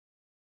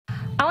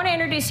I want to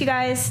introduce you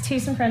guys to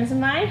some friends of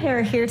mine who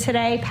are here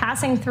today,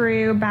 passing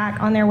through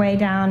back on their way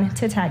down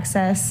to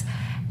Texas.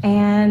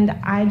 And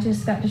I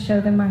just got to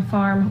show them my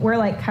farm. We're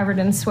like covered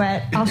in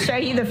sweat. I'll show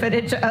you the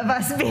footage of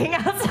us being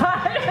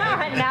outside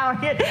right now. I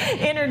get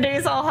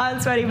introduced all hot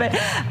and sweaty. But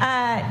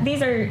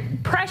these are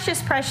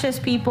precious, precious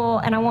people,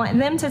 and I want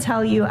them to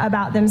tell you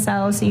about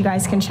themselves so you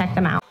guys can check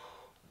them out.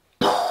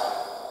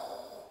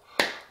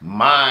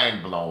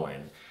 Mind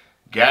blowing.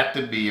 Got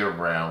to be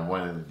around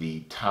one of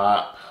the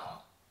top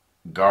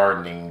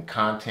gardening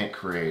content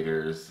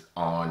creators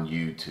on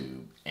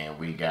YouTube, and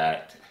we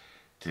got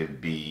to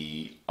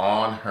be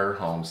on her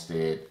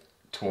homestead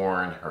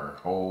touring her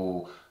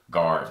whole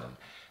garden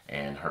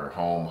and her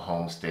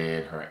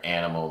homestead, her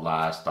animal,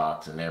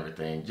 livestock and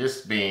everything.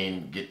 Just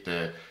get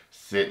to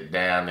sit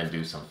down and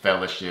do some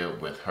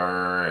fellowship with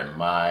her and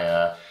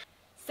Maya.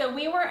 So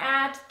we were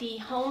at the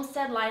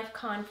Homestead Life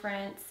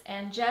Conference,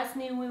 and Jess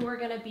knew we were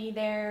going to be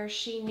there.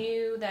 She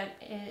knew that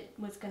it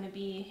was going to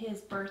be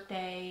his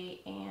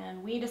birthday,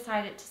 and we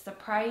decided to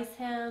surprise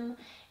him,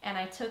 and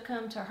I took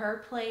him to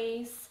her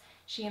place.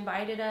 She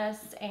invited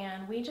us,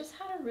 and we just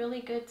had a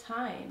really good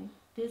time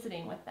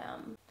visiting with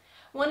them.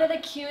 One of the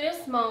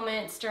cutest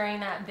moments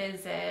during that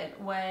visit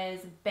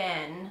was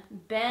Ben.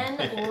 Ben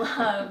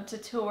loved to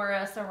tour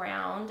us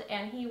around,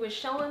 and he was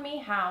showing me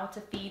how to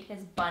feed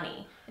his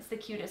bunny. It's the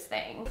cutest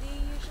thing. What do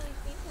you usually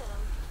feed him?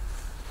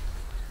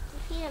 You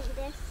feed him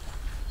this.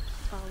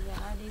 Oh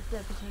yeah, these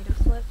are potato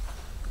slips.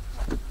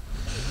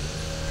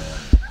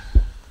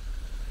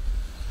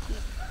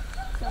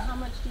 So how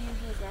much do you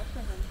usually get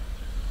for them?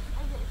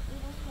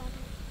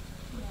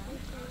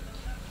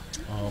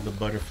 Oh, the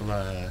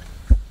butterfly.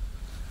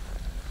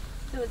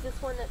 So is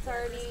this one that's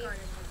already...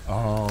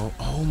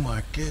 Oh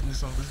my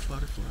goodness, all this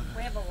butterfly.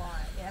 We have a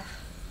lot, yeah.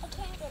 I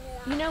can't get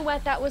it You know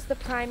what? That was the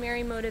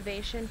primary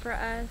motivation for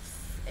us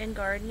in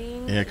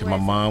gardening. Yeah, because my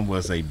mom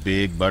was a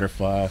big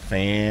butterfly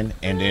fan,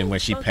 and then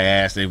when she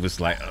passed, it was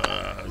like,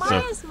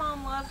 Maya's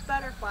mom loves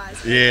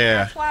butterflies. Yeah.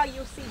 That's why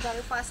you'll see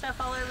butterfly stuff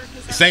all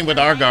over. Same with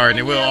our garden.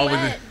 And We'll you know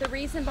always. what? The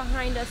reason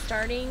behind us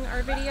starting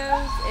our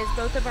videos is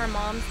both of our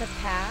moms have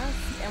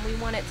passed, and we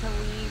wanted to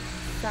leave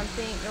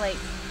something like.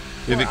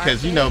 Yeah,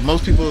 because you know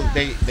most people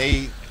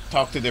they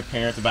talk to their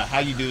parents about how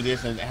you do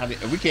this and how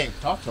we can't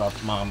talk to our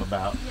mom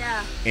about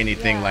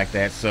anything like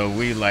that. So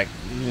we like,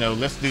 you know,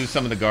 let's do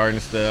some of the garden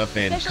stuff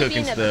and especially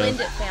cooking being stuff. A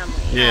blended family.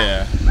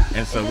 Yeah.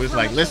 And so it's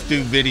like, let's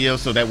do videos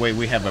so that way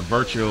we have a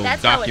virtual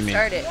document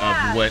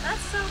of what.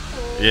 That's so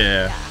cool.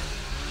 Yeah.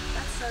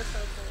 That's so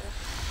cool.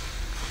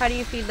 How do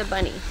you feed the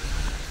bunny?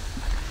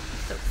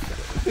 So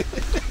silly.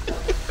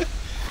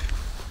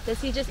 Does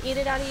he just eat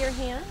it out of your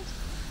hand?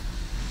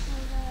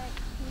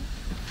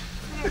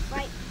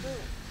 right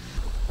food.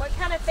 What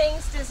kind of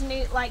things does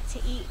Newt like to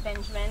eat,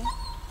 Benjamin?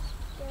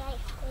 You like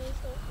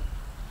basil?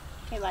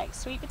 He likes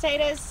sweet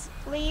potatoes,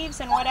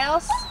 leaves, and what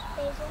else?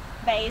 Basil.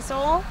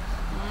 Basil.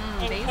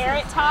 And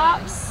carrot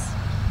tops.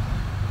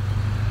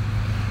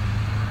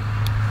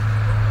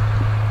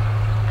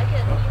 I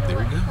get, you know There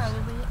what, he goes.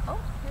 probably. Oh,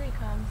 here he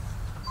comes.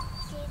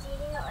 She's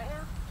eating it right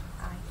now.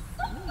 I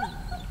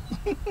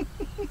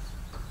see.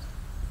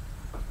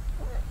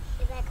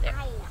 She's like,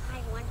 I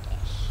want this.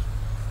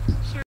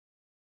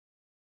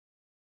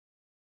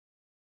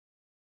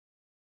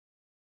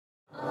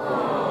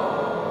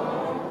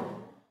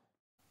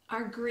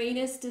 Our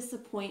greatest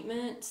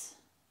disappointment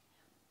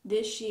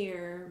this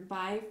year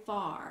by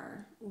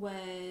far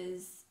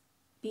was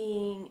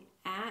being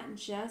at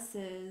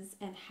Jess's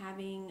and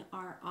having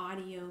our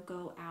audio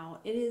go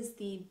out. It is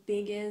the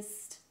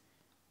biggest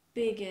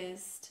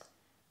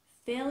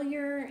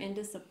failure and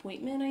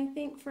disappointment, I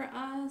think, for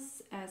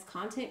us as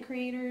content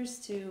creators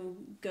to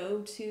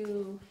go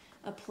to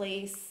a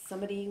place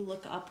somebody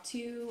look up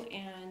to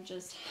and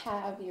just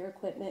have your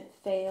equipment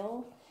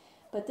fail.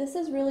 But this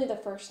is really the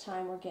first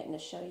time we're getting to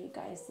show you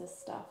guys this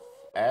stuff.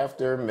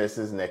 After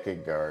Mrs.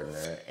 Naked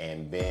Gardener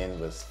and Ben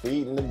was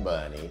feeding the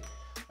bunny,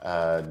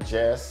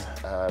 Jess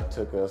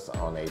took us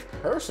on a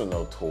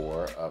personal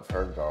tour of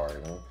her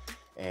garden,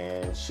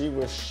 and she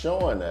was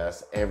showing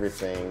us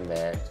everything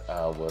that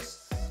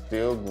was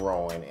still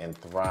growing and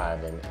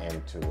thriving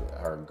into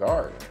her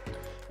garden.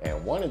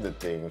 And one of the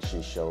things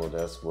she showed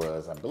us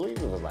was, I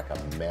believe it was like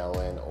a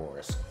melon or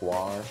a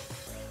squash,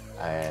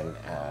 and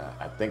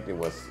I think it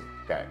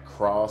got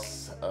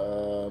cross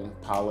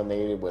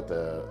pollinated with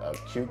a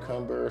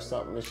cucumber or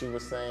something that she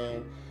was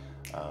saying.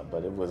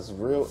 But it was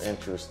real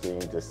interesting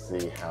to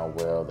see how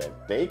well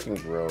that they can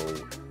grow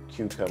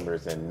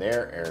cucumbers in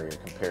their area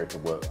compared to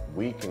what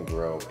we can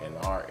grow in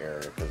our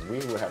area, because we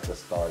would have to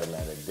start them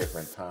at a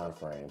different time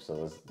frame. So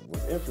it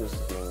was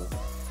interesting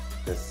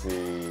to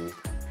see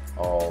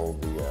all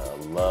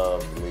the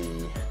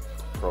lovely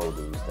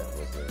produce that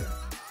was there.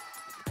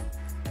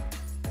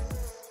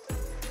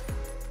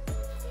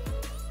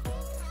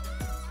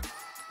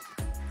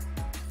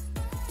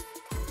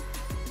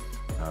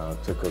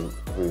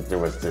 There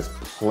was just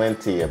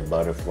plenty of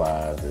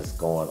butterflies that's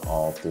going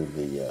all through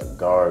the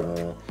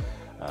garden.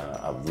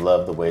 I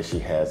love the way she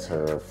has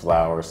her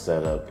flowers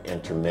set up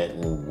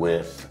intermittent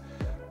with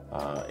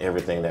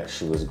everything that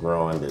she was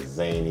growing, the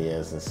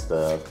zinnias and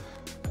stuff.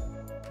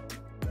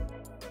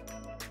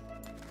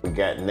 We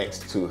got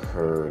next to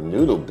her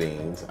noodle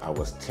beans. I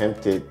was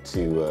tempted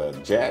to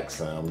jack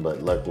some,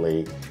 but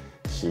luckily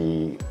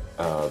she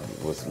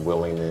was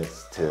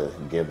willingness to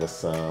give us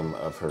some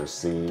of her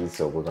seeds.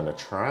 So we're gonna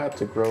try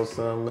to grow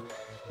some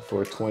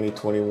for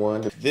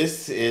 2021.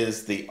 This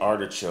is the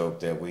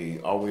artichoke that we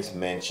always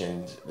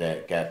mentioned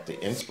that got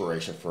the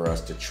inspiration for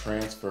us to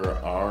transfer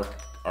our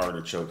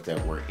artichokes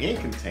that were in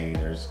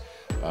containers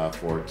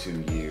for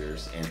 2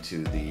 years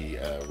into the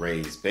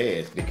raised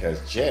beds, because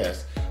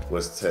Jess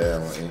was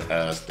telling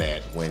us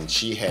that when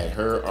she had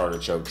her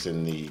artichokes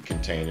in the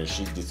container,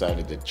 she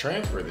decided to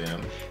transfer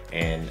them,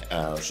 and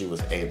she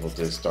was able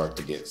to start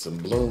to get some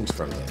blooms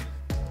from them.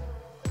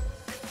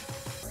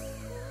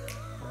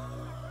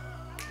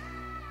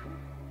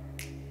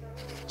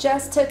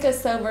 Jess took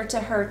us over to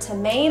her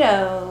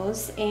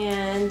tomatoes,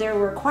 and there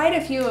were quite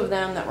a few of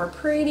them that were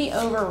pretty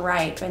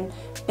overripe. And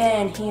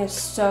Ben, he is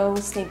so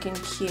stinking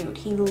cute.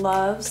 He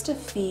loves to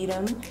feed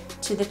them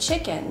to the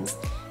chickens,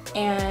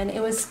 and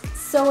it was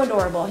so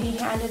adorable. He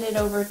handed it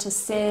over to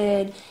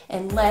Sid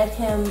and led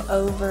him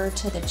over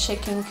to the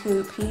chicken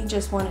coop. He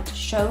just wanted to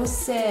show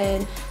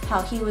Sid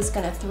how he was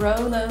going to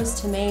throw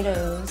those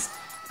tomatoes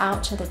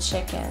out to the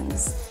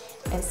chickens.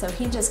 And so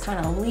he just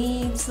kind of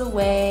leads the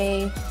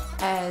way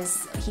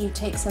as he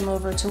takes them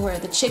over to where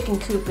the chicken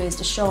coop is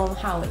to show them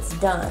how it's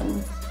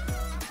done.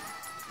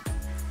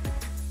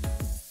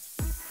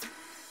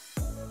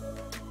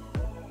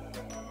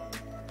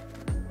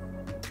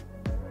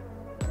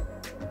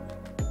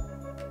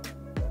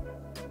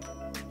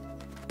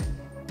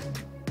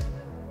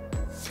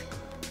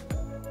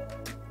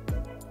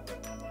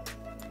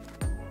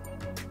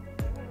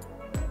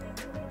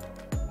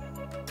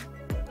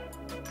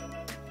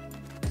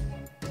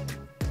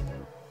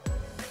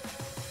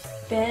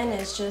 Ben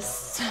is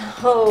just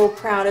so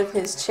proud of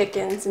his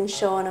chickens and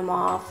showing them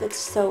off. It's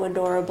so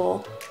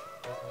adorable.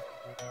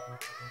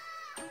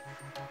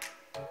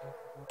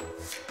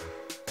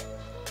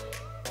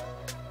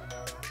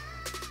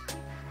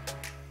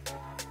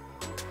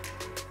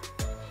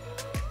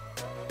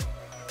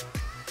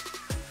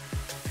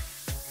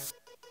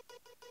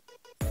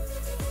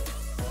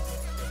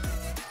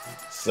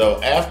 So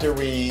after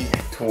we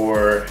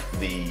tour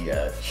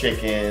the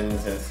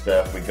chickens and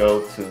stuff, we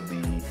go to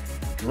the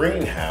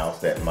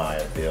greenhouse that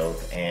Maya built,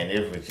 and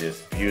it was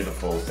just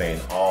beautiful seeing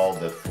all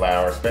the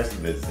flowers,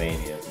 especially the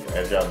zinnias.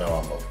 As y'all know,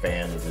 I'm a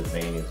fan of the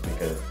zinnias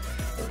because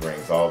it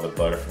brings all the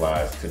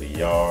butterflies to the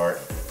yard.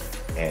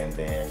 And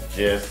then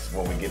just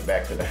when we get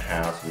back to the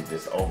house, we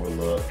just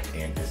overlook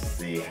and just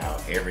see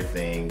how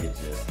everything it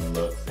just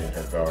looks in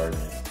her garden.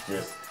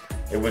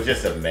 It was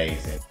just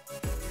amazing.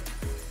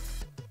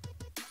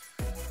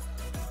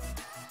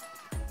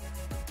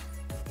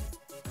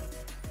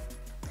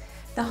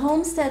 The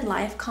Homestead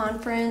Life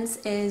Conference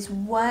is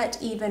what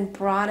even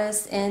brought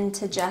us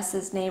into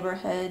Jess's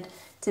neighborhood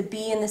to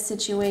be in the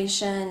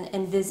situation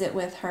and visit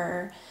with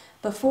her.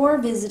 Before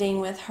visiting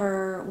with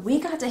her, we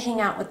got to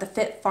hang out with the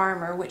Fit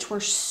Farmer, which we're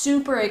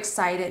super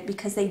excited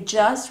because they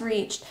just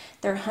reached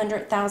their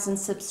 100,000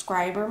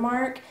 subscriber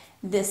mark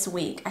this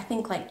week. I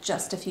think like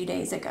just a few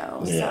days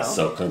ago. Yeah,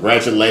 so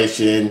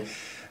congratulations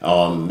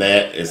on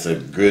that. It's a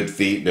good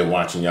feat. Been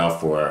watching y'all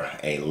for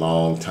a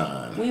long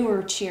time. We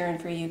were cheering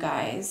for you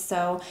guys.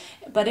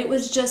 But it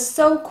was just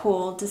so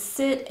cool to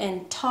sit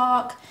and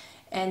talk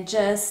and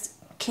just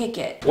kick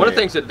it. One of the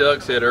things that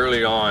Doug said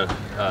early on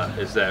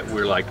is that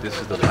we're like, this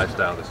is the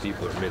lifestyle that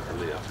people are meant to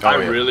live. Oh,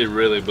 I yeah.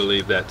 really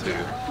believe that too.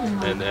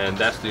 And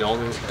that's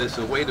it's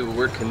the way that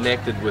we're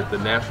connected with the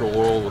natural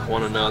world, with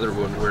one another,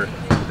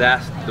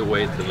 that's the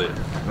way to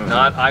live.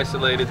 Not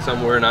isolated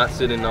somewhere, not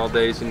sitting all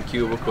days in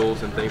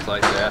cubicles and things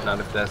like that. Not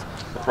if that's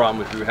a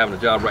problem if you're having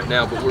a job right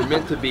now, but we're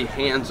meant to be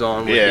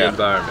hands-on with the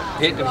environment.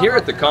 And here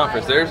at the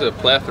conference, there's a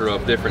plethora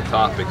of different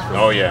topics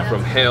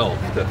from health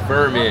to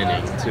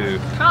fermenting to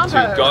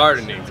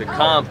gardening to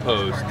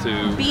compost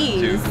to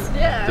bees.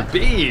 To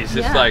bees.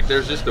 It's like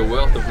there's just a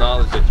wealth of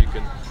knowledge that you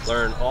can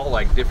learn, all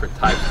like different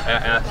types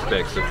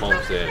aspects of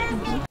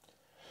homesteading.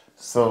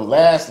 So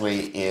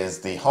lastly is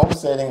the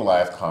Homesteading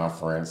Life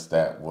Conference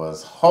that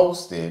was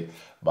hosted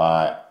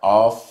by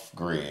Off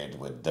Grid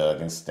with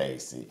Doug and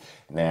Stacy.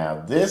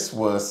 Now this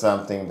was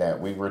something that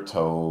we were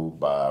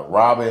told by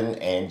Robin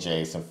and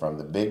Jason from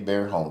the Big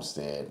Bear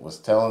Homestead was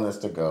telling us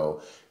to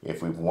go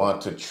if we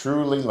want to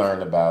truly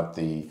learn about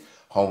the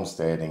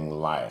homesteading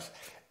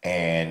life.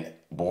 And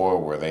boy,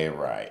 were they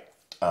right.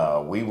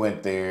 We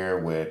went there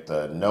with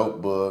a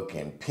notebook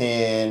and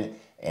pen,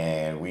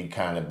 and we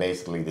kind of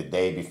basically the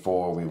day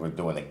before we were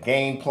doing a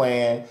game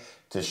plan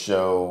to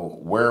show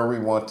where we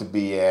want to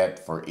be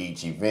at for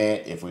each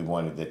event, if we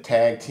wanted to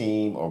tag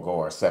team or go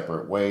our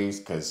separate ways,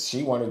 because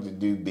she wanted to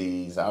do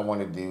bees, I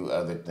want to do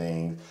other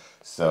things.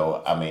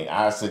 So, I mean,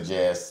 I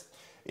suggest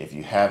if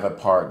you have a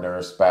partner,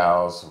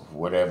 spouse,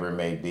 whatever it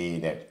may be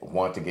that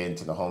want to get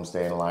into the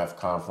Homesteading Life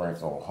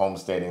Conference or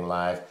Homesteading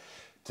Life,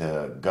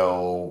 to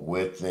go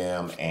with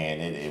them,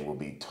 and it will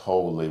be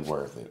totally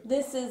worth it.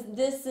 This is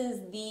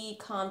the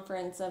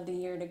conference of the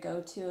year to go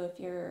to if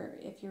you're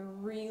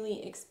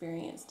really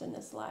experienced in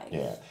this life.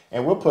 Yeah,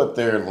 and we'll put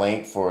their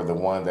link for the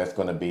one that's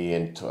going to be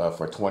in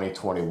for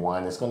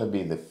 2021. It's going to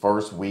be the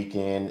first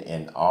weekend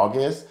in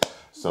August,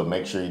 so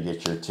make sure you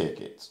get your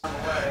tickets.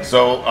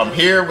 So I'm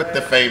here with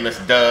the famous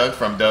Doug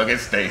from Doug and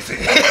Stacy,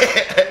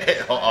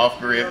 Off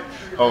Grid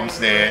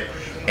Homestead.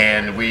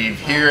 And we're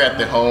here at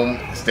the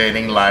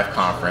Homesteading Life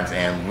Conference,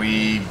 and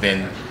we've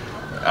been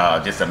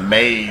just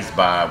amazed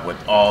by with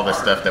all the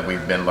stuff that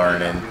we've been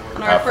learning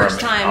on our first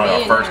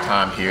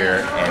time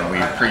here, and we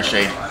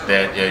appreciate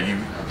that you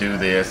do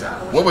this.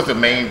 What was the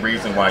main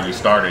reason why you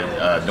started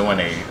doing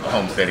a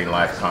Homesteading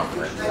Life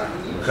Conference?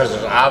 Because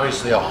there's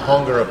obviously a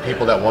hunger of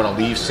people that want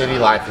to leave city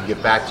life and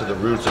get back to the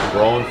roots of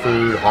growing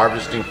food,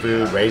 harvesting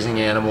food,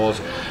 raising animals,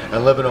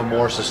 and living a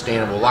more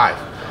sustainable life.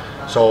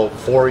 So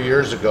 4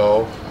 years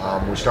ago,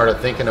 we started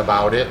thinking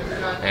about it,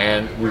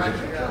 and we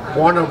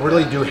want to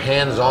really do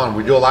hands-on.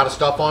 We do a lot of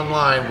stuff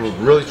online. We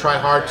really try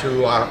hard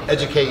to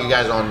educate you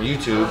guys on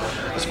YouTube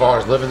as far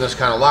as living this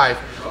kind of life,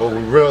 but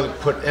we really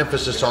put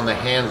emphasis on the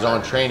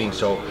hands-on training.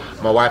 So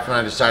my wife and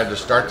I decided to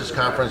start this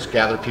conference,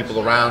 gather people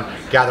around,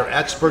 gather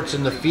experts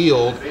in the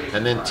field,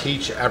 and then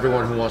teach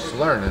everyone who wants to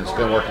learn, and it's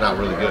been working out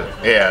really good.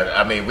 Yeah,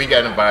 I mean, we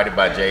got invited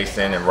by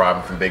Jason and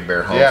Robin from Big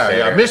Bear Homestead.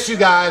 Yeah, I miss you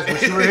guys.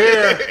 Wish you were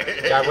here.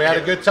 Yeah, we had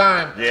a good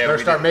time. Yeah, better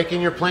start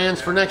making your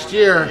plans for next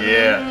year.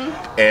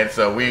 Yeah, and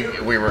so we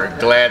were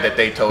glad that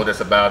they told us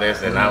about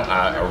this, and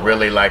I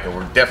really like it.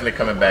 We're definitely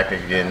coming back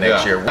again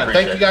next year.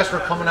 Thank you guys for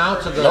coming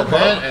out to the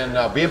event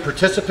and being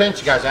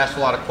participants. You guys asked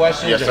a lot of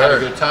questions. Yes, you sir. had a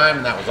good time,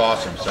 and that was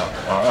awesome. So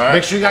all right.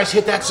 Make sure you guys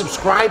hit that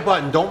subscribe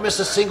button. Don't miss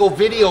a single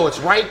video. It's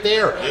right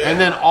there. Yeah. And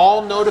then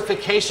all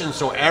notifications,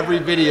 so every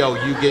video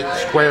you get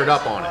squared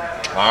up on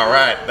it. All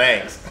right,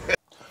 thanks.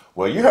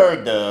 Well, you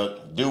heard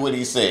Doug. Do what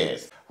he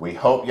says. We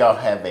hope y'all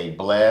have a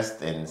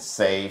blessed and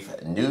safe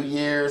New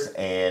Year's,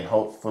 and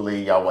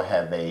hopefully y'all will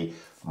have a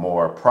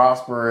more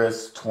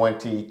prosperous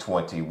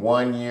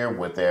 2021 year,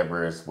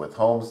 whatever it's with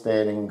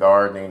homesteading,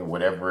 gardening,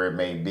 whatever it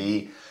may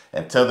be.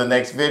 Until the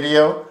next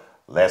video,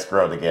 let's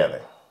grow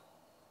together.